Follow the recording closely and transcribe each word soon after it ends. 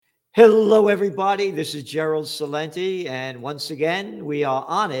Hello, everybody. This is Gerald Salenti. And once again, we are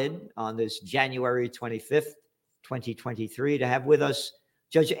honored on this January 25th, 2023, to have with us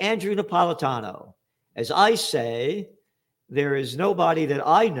Judge Andrew Napolitano. As I say, there is nobody that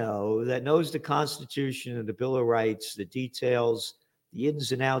I know that knows the Constitution and the Bill of Rights, the details, the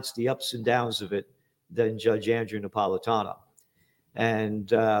ins and outs, the ups and downs of it, than Judge Andrew Napolitano.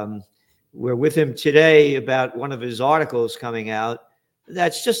 And we're with him today about one of his articles coming out.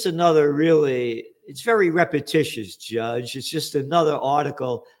 That's just another it's very repetitious, Judge. It's just another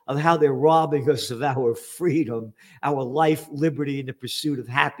article of how they're robbing us of our freedom, our life, liberty, and the pursuit of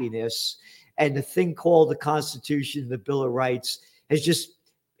happiness. And the thing called the Constitution, the Bill of Rights, it's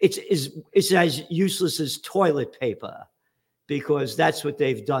as useless as toilet paper, because that's what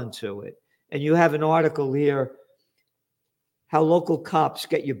they've done to it. And you have an article here, how local cops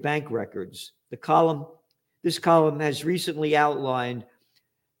get your bank records. This column has recently outlined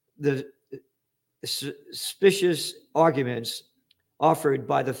the suspicious arguments offered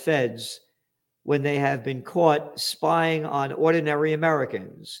by the feds when they have been caught spying on ordinary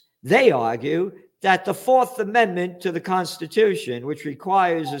Americans. They argue that the Fourth Amendment to the Constitution, which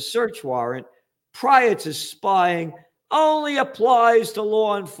requires a search warrant prior to spying, only applies to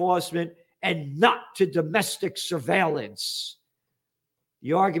law enforcement and not to domestic surveillance.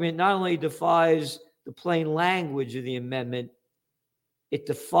 The argument not only defies the plain language of the amendment, it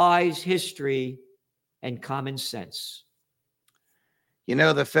defies history and common sense. You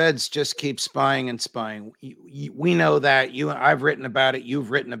know, the feds just keep spying and spying. We know that. I've written about it. You've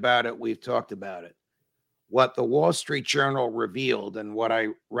written about it. We've talked about it. What the Wall Street Journal revealed and what I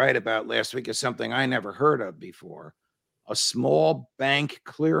write about last week is something I never heard of before. A small bank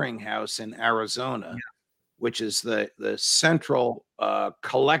clearinghouse in Arizona, which is the central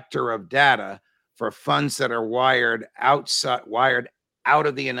collector of data for funds that are wired out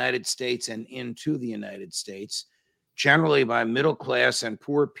of the United States and into the United States, generally by middle class and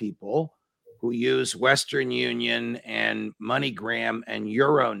poor people who use Western Union and MoneyGram and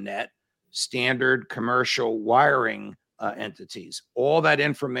Euronet, standard commercial wiring entities. All that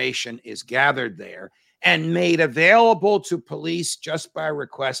information is gathered there and made available to police just by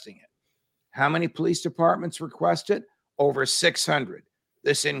requesting it. How many police departments request it? Over 600.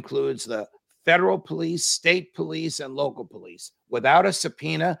 This includes the federal police, state police, and local police, without a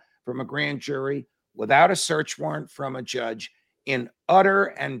subpoena from a grand jury, without a search warrant from a judge, in utter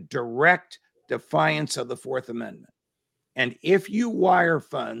and direct defiance of the Fourth Amendment. And if you wire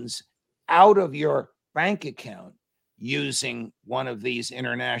funds out of your bank account using one of these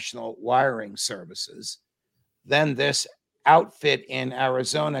international wiring services, then this outfit in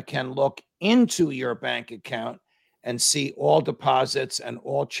Arizona can look into your bank account and see all deposits and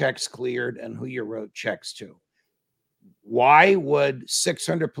all checks cleared and who you wrote checks to. Why would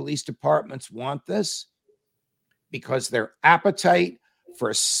 600 police departments want this? Because their appetite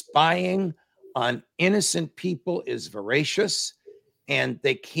for spying on innocent people is voracious, and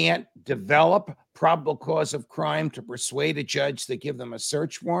they can't develop probable cause of crime to persuade a judge to give them a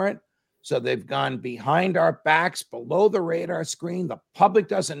search warrant. So they've gone behind our backs, below the radar screen. The public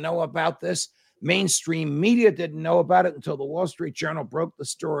doesn't know about this. Mainstream media didn't know about it until the Wall Street Journal broke the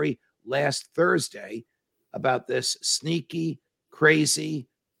story last Thursday about this sneaky, crazy,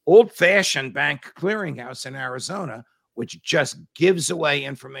 old-fashioned bank clearinghouse in Arizona, which just gives away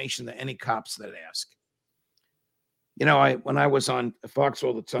information to any cops that ask. You know, when I was on Fox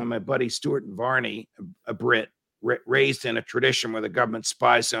all the time, my buddy Stuart and Varney, a Brit, raised in a tradition where the government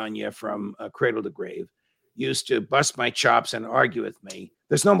spies on you from cradle to grave, used to bust my chops and argue with me.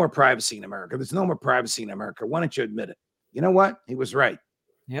 There's no more privacy in America. There's no more privacy in America. Why don't you admit it? You know what? He was right.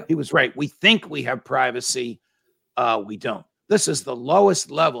 Yep. He was right. We think we have privacy. We don't. This is the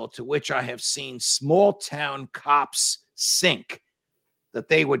lowest level to which I have seen small town cops sink, that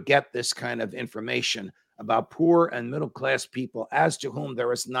they would get this kind of information about poor and middle class people as to whom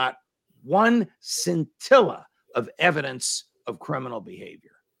there is not one scintilla of evidence of criminal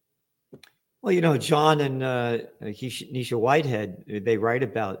behavior. Well, you know, John and Nisha Whitehead, they write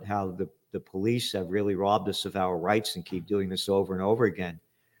about how the police have really robbed us of our rights and keep doing this over and over again.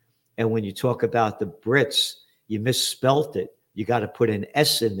 And when you talk about the Brits, you misspelt it. You got to put an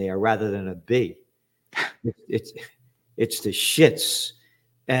S in there rather than a B. It's the shits.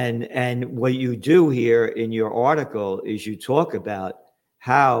 And what you do here in your article is you talk about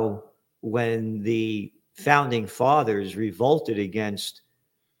how when the founding fathers revolted against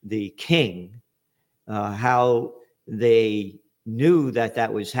the king, how they knew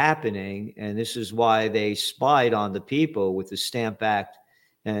that was happening, and this is why they spied on the people with the Stamp Act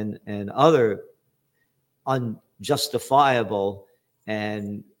and other unjustifiable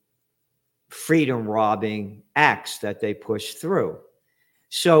and freedom robbing acts that they push through.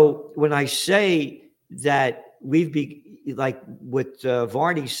 So when I say that like what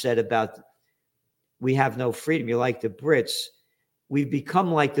Varney said about we have no freedom, you're like the Brits, we've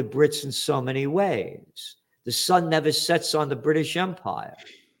become like the Brits in so many ways. The sun never sets on the British Empire.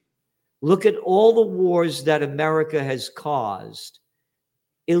 Look at all the wars that America has caused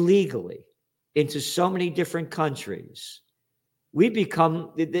illegally into so many different countries. We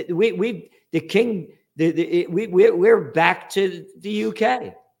become we're back to the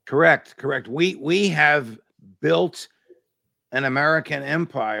UK. Correct. We have built an American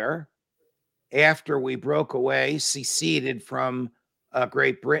empire after we broke away, seceded from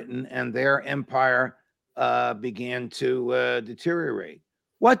Great Britain, and their empire began to deteriorate.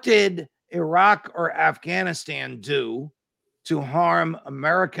 What did Iraq or Afghanistan do to harm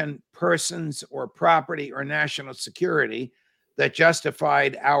American persons or property or national security that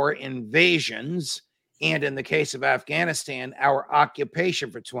justified our invasions? And in the case of Afghanistan, our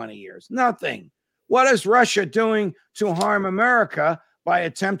occupation for 20 years? Nothing. What is Russia doing to harm America by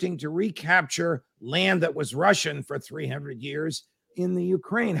attempting to recapture land that was Russian for 300 years in the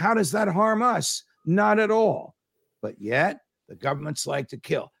Ukraine? How does that harm us? Not at all. But yet, the governments like to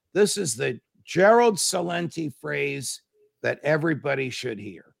kill. This is the Gerald Celente phrase that everybody should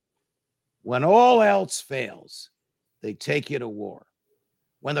hear. When all else fails, they take you to war.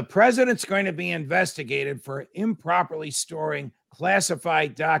 When the president's going to be investigated for improperly storing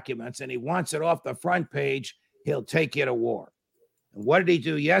classified documents and he wants it off the front page, he'll take you to war. And what did he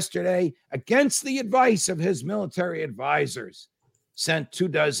do yesterday? Against the advice of his military advisors, sent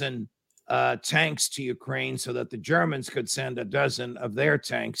 24 tanks to Ukraine so that the Germans could send a dozen of their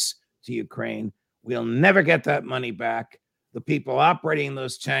tanks to Ukraine. We'll never get that money back. The people operating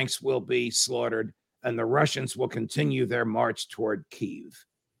those tanks will be slaughtered, and the Russians will continue their march toward Kyiv.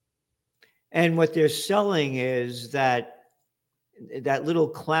 And what they're selling is that little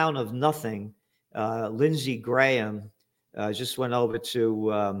clown of nothing, Lindsey Graham, just went over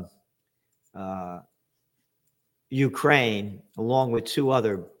to Ukraine along with two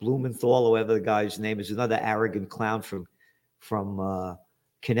other, Blumenthal, whoever the guy's name is, another arrogant clown from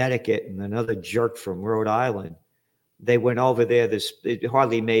Connecticut, and another jerk from Rhode Island. They went over there. It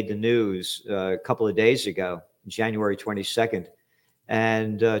hardly made the news a couple of days ago, January 22nd,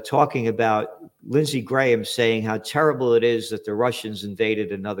 and talking about Lindsey Graham saying how terrible it is that the Russians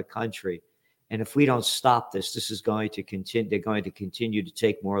invaded another country. And if we don't stop this, this is going to continue. They're going to continue to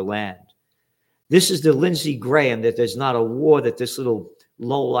take more land. This is the Lindsey Graham that there's not a war that this little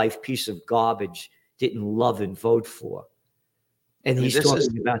low-life piece of garbage didn't love and vote for. And he's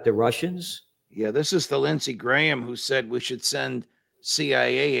talking about the Russians. Yeah, this is the Lindsey Graham who said we should send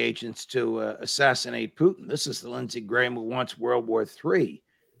CIA agents to assassinate Putin. This is the Lindsey Graham who wants World War III.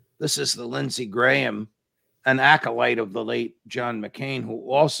 This is the Lindsey Graham, an acolyte of the late John McCain, who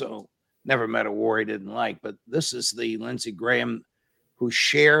also never met a war he didn't like. But this is the Lindsey Graham who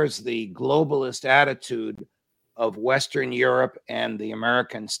shares the globalist attitude of Western Europe and the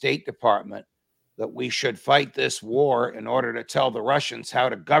American State Department that we should fight this war in order to tell the Russians how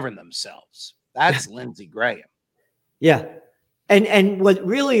to govern themselves. That's Lindsey Graham. Yeah. And what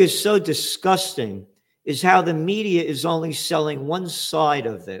really is so disgusting is how the media is only selling one side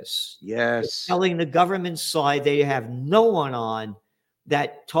of this. Yes. They're selling the government side. They have no one on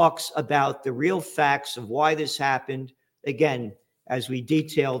that talks about the real facts of why this happened. Again, as we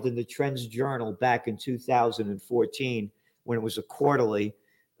detailed in the Trends Journal back in 2014, when it was a quarterly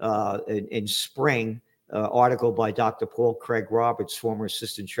in spring, article by Dr. Paul Craig Roberts, former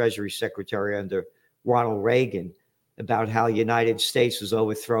Assistant Treasury Secretary under Ronald Reagan, about how the United States was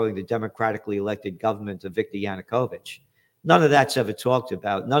overthrowing the democratically elected government of Viktor Yanukovych. None of that's ever talked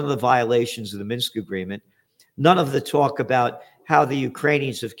about. None of the violations of the Minsk Agreement. None of the talk about how the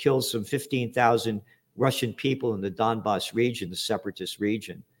Ukrainians have killed some 15,000 Russian people in the Donbass region, the separatist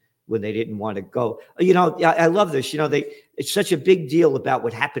region, when they didn't want to go. You know, I love this. You know, it's such a big deal about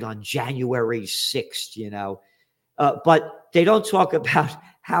what happened on January 6th, you know, but they don't talk about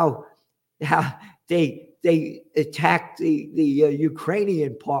how they attacked the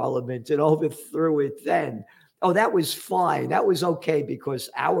Ukrainian parliament and overthrew it then. Oh, that was fine. That was okay because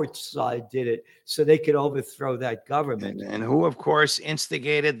our side did it so they could overthrow that government. And who, of course,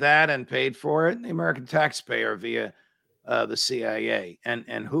 instigated that and paid for it? The American taxpayer via the CIA.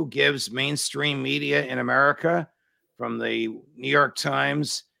 And who gives mainstream media in America, from the New York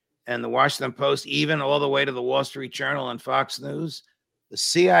Times and the Washington Post, even all the way to the Wall Street Journal and Fox News? The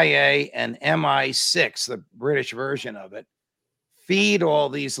CIA and MI6, the British version of it, feed all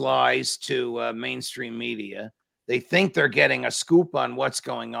these lies to mainstream media. They think they're getting a scoop on what's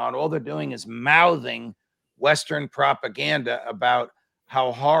going on. All they're doing is mouthing Western propaganda about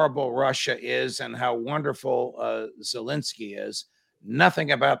how horrible Russia is and how wonderful Zelensky is.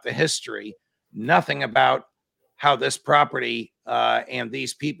 Nothing about the history, nothing about how this property and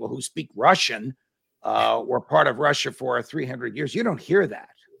these people who speak Russian were part of Russia for 300 years. You don't hear that.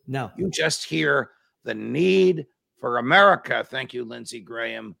 No. You just hear the need for America, thank you, Lindsey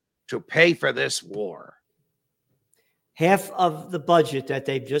Graham, to pay for this war. Half of the budget that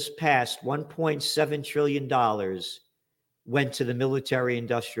they've just passed, $1.7 trillion, went to the military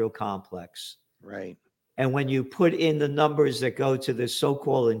industrial complex. Right. And when you put in the numbers that go to the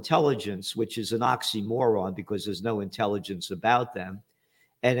so-called intelligence, which is an oxymoron because there's no intelligence about them.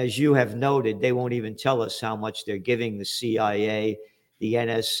 And as you have noted, they won't even tell us how much they're giving the CIA, the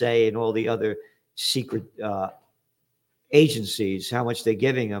NSA, and all the other secret agencies, how much they're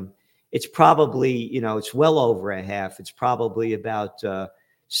giving them. It's probably, it's well over a half. It's probably about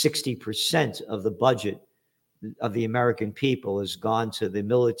 60% of the budget of the American people has gone to the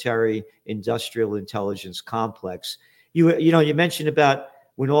military industrial intelligence complex. You mentioned about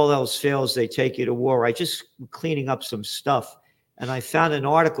when all else fails, they take you to war. I just cleaning up some stuff, and I found an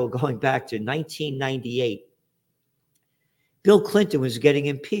article going back to 1998. Bill Clinton was getting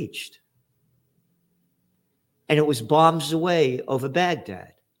impeached, and it was bombs away over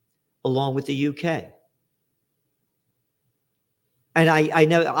Baghdad, along with the UK. And I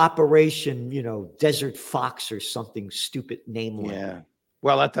know Operation, Desert Fox or something stupid name like that. Yeah.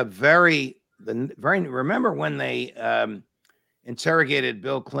 Well, at the very remember when they interrogated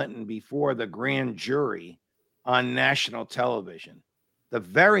Bill Clinton before the grand jury on national television? The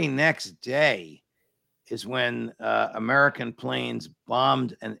very next day is when American planes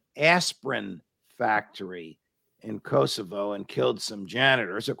bombed an aspirin factory in Kosovo and killed some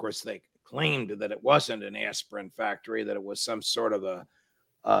janitors. Of course, they claimed that it wasn't an aspirin factory, that it was some sort of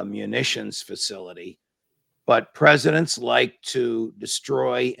a munitions facility. But presidents like to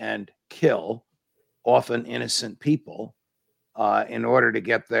destroy and kill often innocent people in order to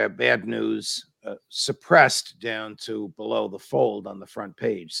get their bad news suppressed down to below the fold on the front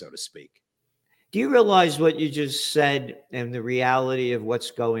page, so to speak. Do you realize what you just said and the reality of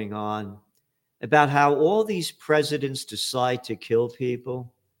what's going on about how all these presidents decide to kill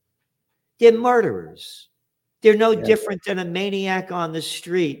people? They're murderers. They're no different than a maniac on the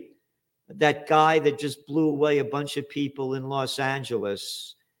street. That guy that just blew away a bunch of people in Los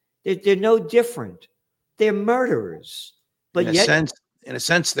Angeles. They're no different. They're murderers. But in a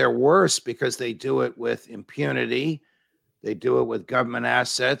sense, they're worse because they do it with impunity. They do it with government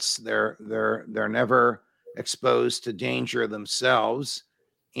assets. They're never exposed to danger themselves.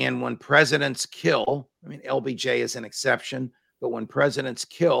 And when presidents kill, I mean, LBJ is an exception, but when presidents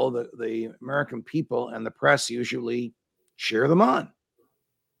kill, the American people and the press usually cheer them on.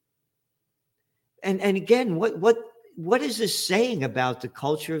 And again, what is this saying about the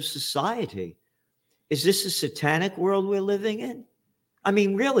culture of society? Is this a satanic world we're living in? I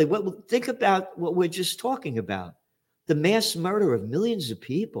mean, really, think about what we're just talking about. The mass murder of millions of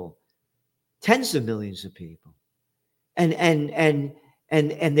people, tens of millions of people. And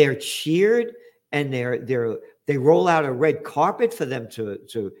they're cheered, and they roll out a red carpet for them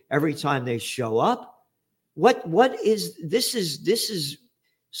to every time they show up. What is this is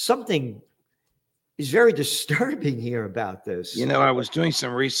something is very disturbing here about this. I was doing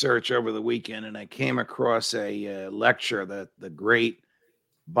some research over the weekend, and I came across a lecture that the great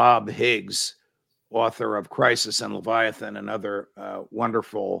Bob Higgs, author of Crisis and Leviathan and other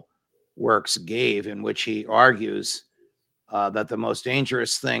wonderful works, gave, in which he argues that the most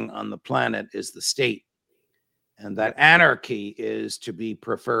dangerous thing on the planet is the state, and that anarchy is to be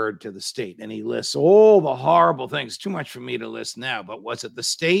preferred to the state. And he lists all the horrible things. Too much for me to list now, but was it the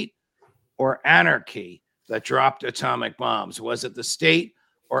state or anarchy that dropped atomic bombs? Was it the state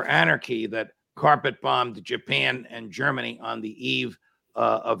or anarchy that carpet bombed Japan and Germany on the eve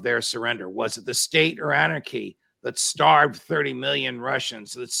of their surrender? Was it the state or anarchy that starved 30 million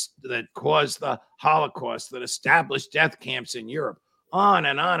Russians, that caused the Holocaust, that established death camps in Europe? On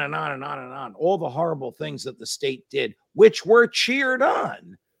and on and on and on and on. All the horrible things that the state did, which were cheered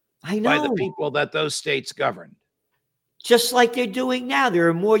on by the people that those states governed. Just like they're doing now. There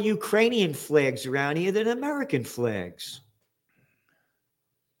are more Ukrainian flags around here than American flags.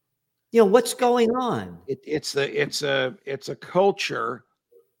 What's going on? It's a culture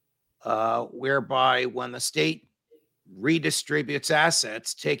whereby when the state redistributes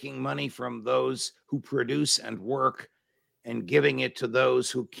assets, taking money from those who produce and work and giving it to those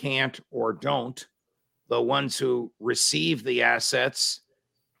who can't or don't, the ones who receive the assets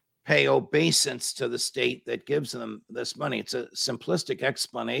pay obeisance to the state that gives them this money. It's a simplistic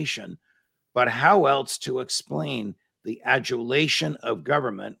explanation, but how else to explain the adulation of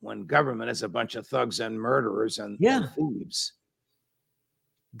government when government is a bunch of thugs and murderers and thieves?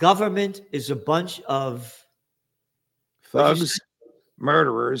 Government is a bunch of thugs,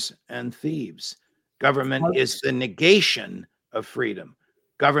 murderers, and thieves. Government is the negation of freedom.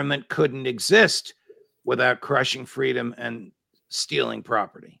 Government couldn't exist without crushing freedom and stealing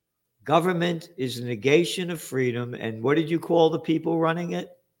property. Government is a negation of freedom. And what did you call the people running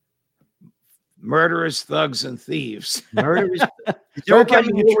it? Murderers, thugs, and thieves. Murderers. Don't get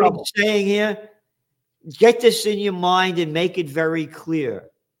me in trouble. Saying here, get this in your mind and make it very clear.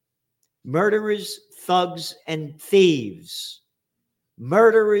 Murderers, thugs, and thieves.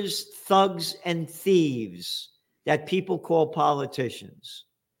 Murderers, thugs, and thieves that people call politicians.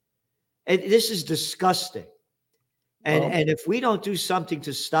 And this is disgusting. And if we don't do something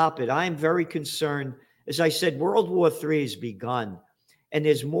to stop it, I'm very concerned. As I said, World War III has begun. And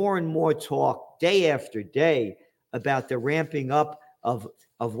there's more and more talk day after day about the ramping up of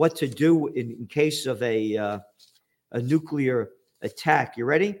what to do in case of a nuclear attack. You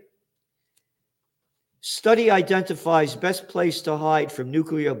ready? Study identifies best place to hide from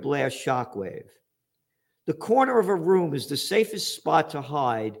nuclear blast shockwave. The corner of a room is the safest spot to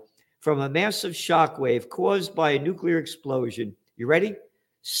hide from a massive shockwave caused by a nuclear explosion. You ready?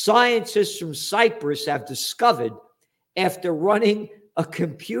 Scientists from Cyprus have discovered after running a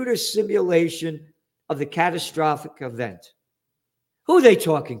computer simulation of the catastrophic event. Who are they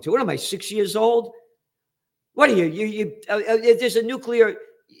talking to? What am I, 6 years old? What are you there's a nuclear,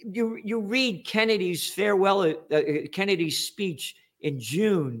 you read Kennedy's farewell, Kennedy's speech in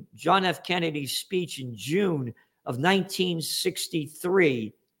June, John F. Kennedy's speech in June of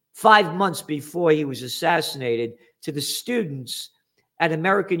 1963, 5 months before he was assassinated, to the students at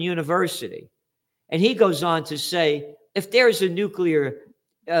American University. And he goes on to say, if there is a nuclear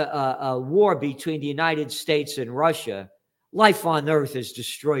war between the United States and Russia, life on Earth is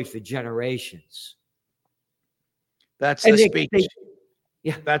destroyed for generations. That's the speech.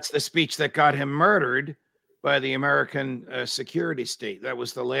 That's the speech that got him murdered by the American security state. That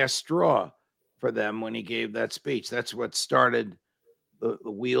was the last straw for them when he gave that speech. That's what started the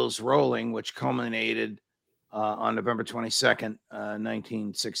wheels rolling, which culminated on November 22nd,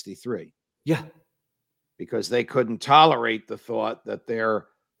 1963. Yeah. Because they couldn't tolerate the thought that their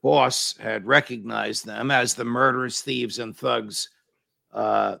boss had recognized them as the murderers, thieves, and thugs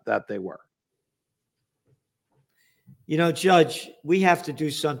that they were. You know, Judge, we have to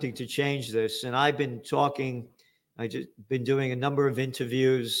do something to change this. And I've been talking, just been doing a number of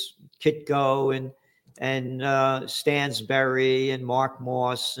interviews, Kitgo and Stansberry and Mark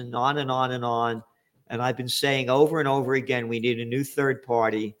Moss and on and on and on. And I've been saying over and over again, we need a new third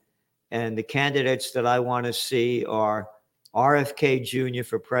party. And the candidates that I want to see are RFK Jr.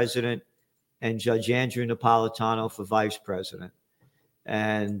 for president and Judge Andrew Napolitano for vice president.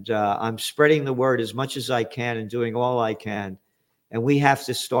 And I'm spreading the word as much as I can and doing all I can. And we have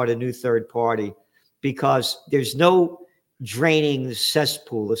to start a new third party because there's no draining the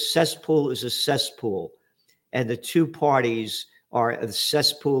cesspool. A cesspool is a cesspool. And the two parties are a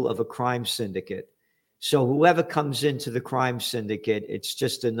cesspool of a crime syndicate. So whoever comes into the crime syndicate, it's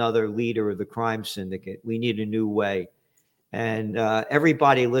just another leader of the crime syndicate. We need a new way. And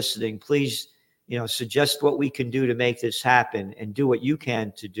everybody listening, please, suggest what we can do to make this happen and do what you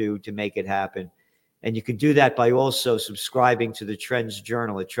can to do to make it happen. And you can do that by also subscribing to the Trends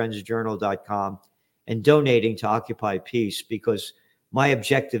Journal at trendsjournal.com and donating to Occupy Peace, because my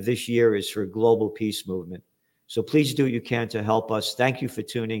objective this year is for a global peace movement. So please do what you can to help us. Thank you for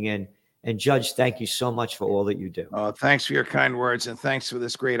tuning in. And Judge, thank you so much for all that you do. Thanks for your kind words, and thanks for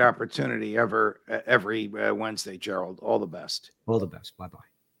this great opportunity every Wednesday, Gerald. All the best. All the best. Bye-bye.